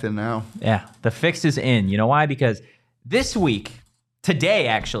 Locked in now. Yeah, the fix is in. You know why? Because this week, today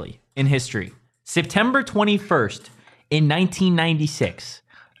actually, in history, September 21st in 1996,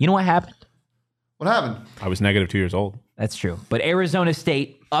 you know what happened? What happened? I was negative 2 years old. That's true. But Arizona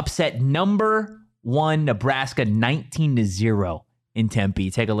State upset number 1 Nebraska 19-0 in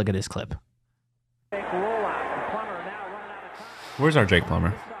Tempe. Take a look at this clip. Where's our Jake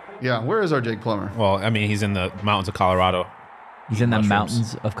Plummer? Yeah, where is our Jake Plummer? Well, I mean, he's in the mountains of Colorado. He's in the Mushrooms.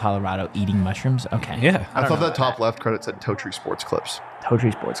 mountains of Colorado eating mushrooms. Okay. Yeah. I thought that top left credit said Totri Sports Clips.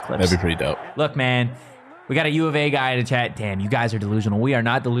 Totri Sports Clips. That'd be pretty dope. Look, man, we got a U of A guy in the chat. Damn, you guys are delusional. We are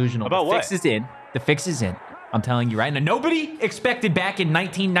not delusional. About the what? fix is in. The fix is in. I'm telling you right now. Nobody expected back in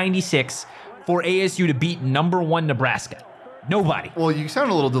 1996 for ASU to beat number 1 Nebraska. Nobody. Well, you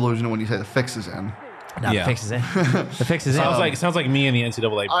sound a little delusional when you say the fix is in. No, Yeah. the fix is in. The fix is in. Sounds like me in the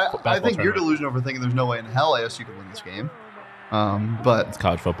NCAA. I basketball think you're tournament. delusional for thinking there's no way in hell ASU could win this game. But It's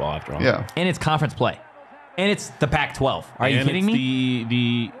college football after all. yeah, And it's conference play. And it's the Pac-12. Are you And kidding it's me?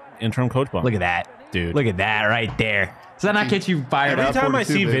 The interim coach bump. Look at that. Dude. Look at that right there. Does that not get you fired Every up? time I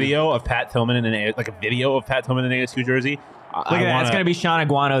 42, see baby. video of Pat Tillman in an like a video of Pat Tillman in an ASU jersey, Look at that. It's going to be Sean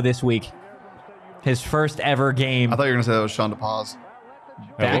Aguano this week. His first ever game. I thought you were gonna say that was Sean DePaz.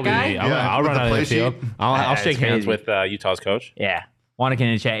 That guy? I'll with run the out of play the field. sheet. I'll That's shake hands crazy. with Utah's coach. Yeah. Wannikin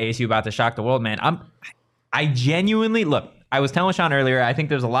in the chat, ASU about to shock the world, man. I genuinely, look, I was telling Sean earlier, I think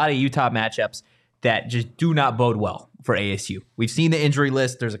there's a lot of Utah matchups that just do not bode well for ASU. We've seen the injury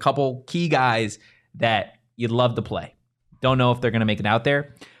list. There's a couple key guys that you'd love to play. Don't know if they're going to make it out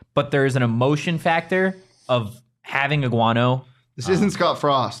there, but there's an emotion factor of having Aguano. This isn't Scott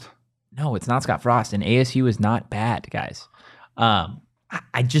Frost. No, it's not Scott Frost, and ASU is not bad, guys.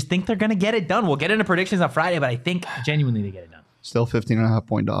 I just think they're going to get it done. We'll get into predictions on Friday, but I think genuinely they get it done. Still 15.5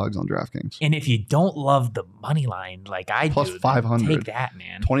 point dogs on DraftKings. And if you don't love the money line like I Plus do, then 500. take that,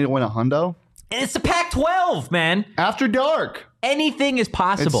 man. 20 to win a hundo. And it's the Pac-12, man. After dark. Anything is It's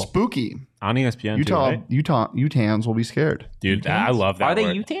possible. spooky. On ESPN Utah, too, right? Utahns will be scared. Dude, I love that Are they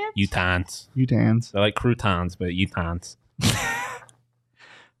word. Utahns? Utahns. Utahns. They're like croutons, but Utahns.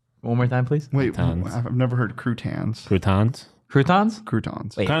 One more time, please. Wait, Croutons. I've never heard croutons. Croutons? Croutons?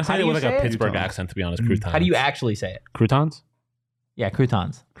 Croutons. Wait, Kind of how say do it you with say like a it? Pittsburgh Croutons. accent, to be honest. Croutons. How do you actually say it? Croutons? Yeah,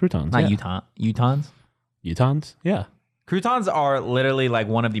 croutons. Croutons. Not yeah. Utah. Utahns? Utahns? Yeah. Croutons are literally like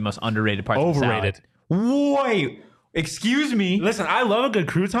one of the most underrated parts of the Overrated. salad. Wait, excuse me. Listen, I love a good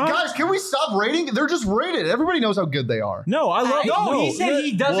crouton. Guys, can we stop rating? They're just rated. Everybody knows how good they are. No, I love No, he said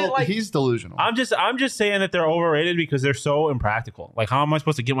he doesn't Well, like. he's delusional. I'm just saying that they're overrated because they're so impractical. Like, how am I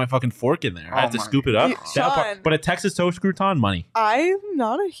supposed to get my fucking fork in there? I have to my- scoop it up. Hey, That part- Sean. but a Texas toast crouton, money. I'm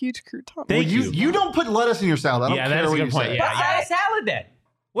not a huge crouton. Thank Well, you don't put lettuce in your salad. I don't Yeah, care that's a what good you point. say. Yeah, What's that salad then?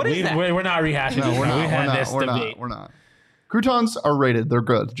 What is that? We're not rehashing No, this. we're now. not. We had this We're debate. not. We're not. Croutons are rated. They're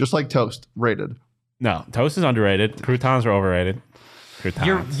good. Just like toast, rated. No, toast is underrated. Croutons are overrated.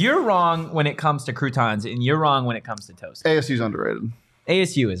 Croutons. You're wrong when it comes to croutons, and you're wrong when it comes to toast. ASU's underrated.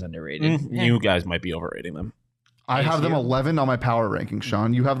 ASU is underrated. You guys might be overrating them. I have them 11 on my power ranking,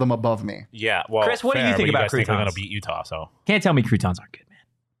 Sean. You have them above me. Yeah. Well, Chris, what do you fair, think but about guys think they're croutons? going to beat Utah, so. Can't tell me croutons aren't good, man.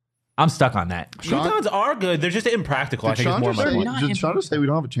 I'm stuck on that. Sean, Croutons are good. They're just impractical. I did think it's Sean, more just my say, point. not did Sean just say we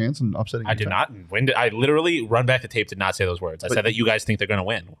don't have a chance in upsetting I did Utah? not. When did I literally run back the tape? Did not say those words. I said that you guys think they're going to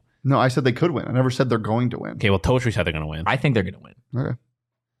win. No, I said they could win. I never said they're going to win. Okay, well, Totri said they're going to win. I think they're going to win. Okay.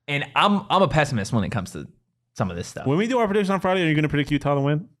 And I'm a pessimist when it comes to some of this stuff. When we do our prediction on Friday, are you going to predict Utah to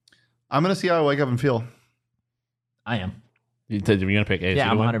win? I'm going to see how I wake up and feel. I am. You're going to pick ASU Yeah,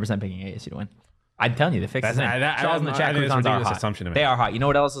 to I'm win? 100% picking ASU to win. I'm telling you, the fix is That's- in. that- Charles in the I chat, think that's a croutons are ridiculous hot. assumption to make. They are hot. You know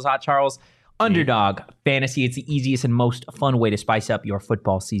what else is hot, Charles? Underdog Fantasy. It's the easiest and most fun way to spice up your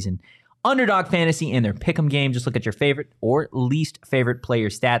football season. Underdog Fantasy and their pick'em game. Just look at your favorite or least favorite player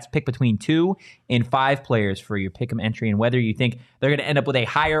stats. Pick between 2 and 5 players for your pick'em entry, and whether you think they're going to end up with a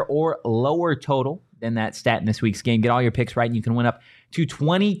higher or lower total than that stat in this week's game. Get all your picks right, and you can win up to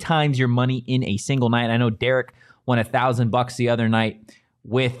 20 times your money in a single night. I know Derek won $1,000 the other night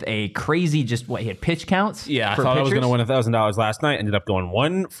with a crazy he had pitch counts. Yeah, I for thought I was going to pitchers? win $1,000 last night. Ended up going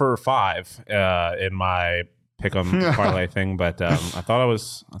 1 for 5 in my pick'em parlay thing, but I thought I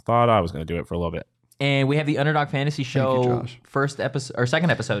was going to do it for a little bit. And we have the Underdog Fantasy Show Josh. first episode or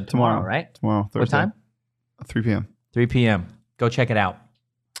second episode tomorrow, right? Tomorrow, Thursday. What time? 3 p.m. 3 p.m. Go check it out.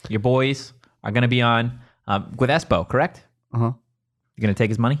 Your boys are going to be on with Espo, correct? Uh-huh. You're going to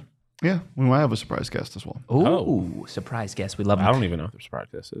take his money? Yeah, we might have a surprise guest as well. Ooh, surprise guest. We love him. I don't even know if there's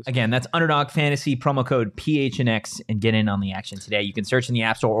product this is. Again, that's Underdog Fantasy, promo code PHNX, and get in on the action today. You can search in the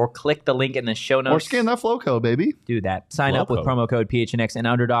App Store or click the link in the show notes. Or scan that flow code, baby. Do that. Sign Flow up with code. promo code PHNX, and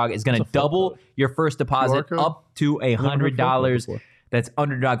Underdog is going to What's a flow double code? your first deposit code? up to Never heard flow code $100. before. That's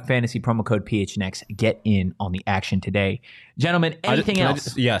Underdog Fantasy, promo code PHNX. Get in on the action today. Gentlemen, anything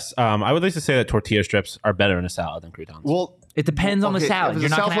else? Yes. I would like to say that tortilla strips are better in a salad than croutons. Well, It depends on the okay, salad. If You're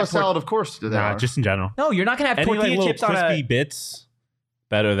it's a not going to have Southwest salad, of course. They nah, are. just in general. No, you're not going to have Any like tortilla little chips on crispy a bits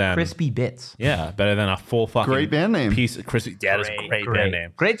better than crispy bits. Yeah, better than a full fucking Great band name. piece of crispy. Yeah, that's a great band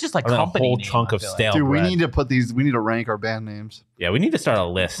name. Great, just like Or a company whole name, chunk I of feel like. stale Dude, we bread. need to put these. We need to rank our band names. Yeah, we need to start a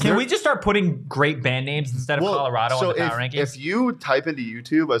list. Can we just start putting great band names instead of Colorado so on the power rankings? if you type into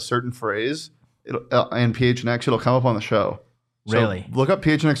YouTube a certain phrase it'll, and PHNX, it'll come up on the show. So Really? look up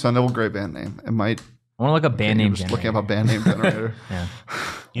PHNX Sun Devil, great band name. It might. I want to look up band You're names. just looking up a band name generator. Yeah.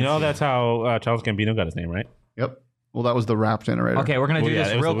 You know that's how Charles Gambino got his name, right? Yep. Well, that was the rap generator. Okay, we're gonna do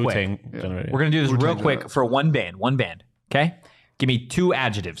this real quick. Generator. We're gonna do this Wu-Tang real quick generator. for one band. Okay, give me 2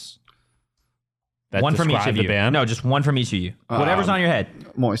 adjectives. That One from each describe of the you. band? No, just one from each of you. Whatever's on your head.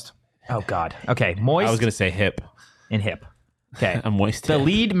 Moist. Oh God. Okay, moist. I was gonna say hip. and hip. Okay, I'm moist. the hip.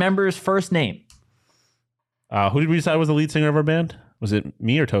 lead member's first name. Who did we decide was the lead singer of our band? Was it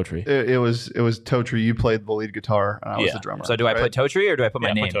me or Totri? It was Totri. You played the lead guitar, and I was Yeah. the drummer. So do I put Totri or do I put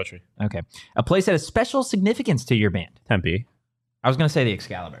my name? Totri. Okay, a place that has special significance to your band. Tempe. I was gonna say the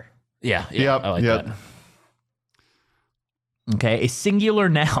Excalibur. Yeah. Yep, I like yep. that. Okay, a singular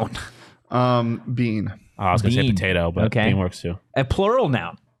noun. Bean. Oh, I was gonna say Bean. potato, but Okay. bean works too. A plural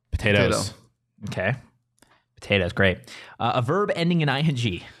noun. Potatoes. Okay, potatoes. Great. A verb ending in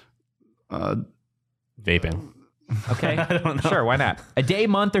ing. Vaping. Okay, I don't know. sure. Why not? A day,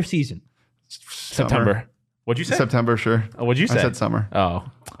 month, or season. September. What'd you say? September, sure. Oh, what'd you say? I said summer. Oh,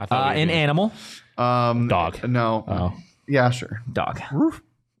 I thought An animal. Dog. No. Oh. Yeah, sure. Dog.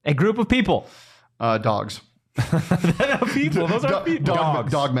 A group of people. Dogs. people. Those are people.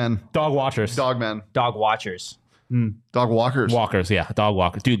 Dogs. Dog men. Dog watchers. Dog men. Dog watchers. Dog walkers. Walkers. Yeah. Dog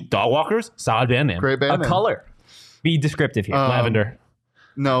walkers. Dude, dog walkers. Solid band name. Great band A name. color. Be descriptive here. Lavender.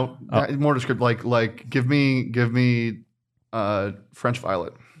 No, more descriptive. Like give me French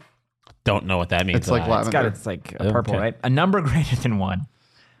violet. Don't know what that means. It's like lavender. It's like a purple, Okay. right? A number greater than 1.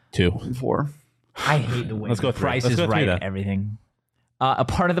 2. 4. I hate the way Let's go the 3. price Let's is go 3 right. then. Everything. A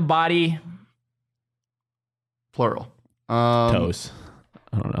part of the body. Plural. Toes.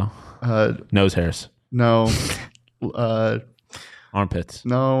 I don't know. Nose hairs. No. Armpits.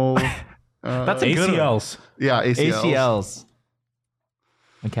 No. That's a good one. ACLs. Yeah, ACLs. ACLs.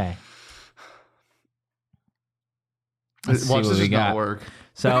 Okay. Let's see Watch what this we just not got. work.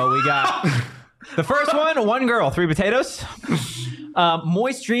 So we got the first one girl, 3 potatoes.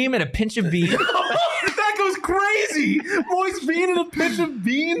 Moist dream and a pinch of bean. That goes crazy. Moist bean and a pinch of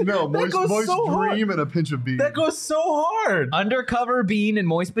bean. No, moist so dream and a pinch of bean. That goes so hard. Undercover bean and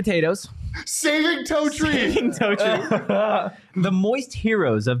moist potatoes. Saving Totri. The moist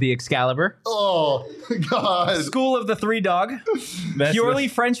heroes of the Excalibur. Oh God. School of the 3 dog. Purely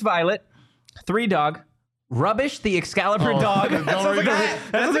French violet. 3 dog. Rubbish the Excalibur dog. Don't read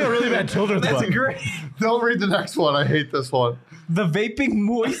That's like a really bad children's book. Great. Don't read the next one. I hate this one. The vaping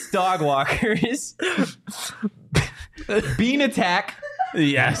moist dog walkers. Bean attack.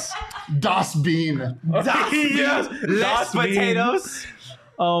 Yes. Das Bean. Yes. Less Bean. potatoes.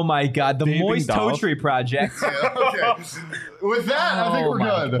 Oh my God. The Vaping Moist dog. Totri Project. Okay. With that, I think we're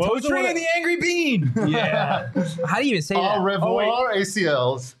good. Totri and the Angry Bean. Yeah. How do you even say that? Au revoir,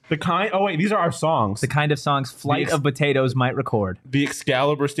 ACLs. The kind. Oh wait, these are our songs. The kind of songs Flight of Potatoes might record. The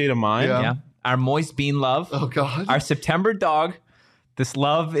Excalibur State of Mind. Yeah. Yeah. Our moist bean love. Oh God. Our September dog. This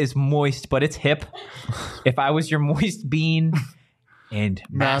love is moist, but it's hip. If I was your moist bean. And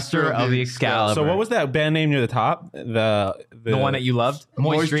Master of the Excalibur. So what was that band name near the top? The one that you loved?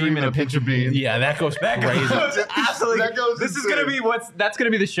 Moist dream and a pinch of bean. Yeah, that goes crazy. Absolutely. That goes This is gonna insane. be that's gonna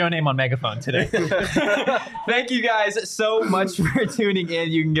be the show name on Megaphone today. Thank you guys so much for tuning in.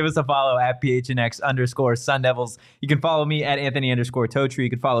 You can give us a follow at PHNX_Sun Devils. You can follow me at Anthony_Totri. You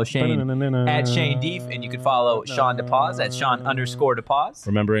can follow Shane at Shane Deef, and you can follow Sean DePause at Sean_DePause.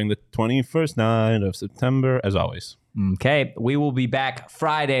 Remembering the 21st night of September, as always. Okay, we will be back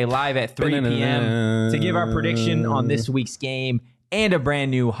Friday live at 3 p.m. to give our prediction on this week's game and a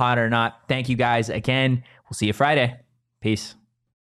brand new Hot or Not. Thank you guys again. We'll see you Friday. Peace.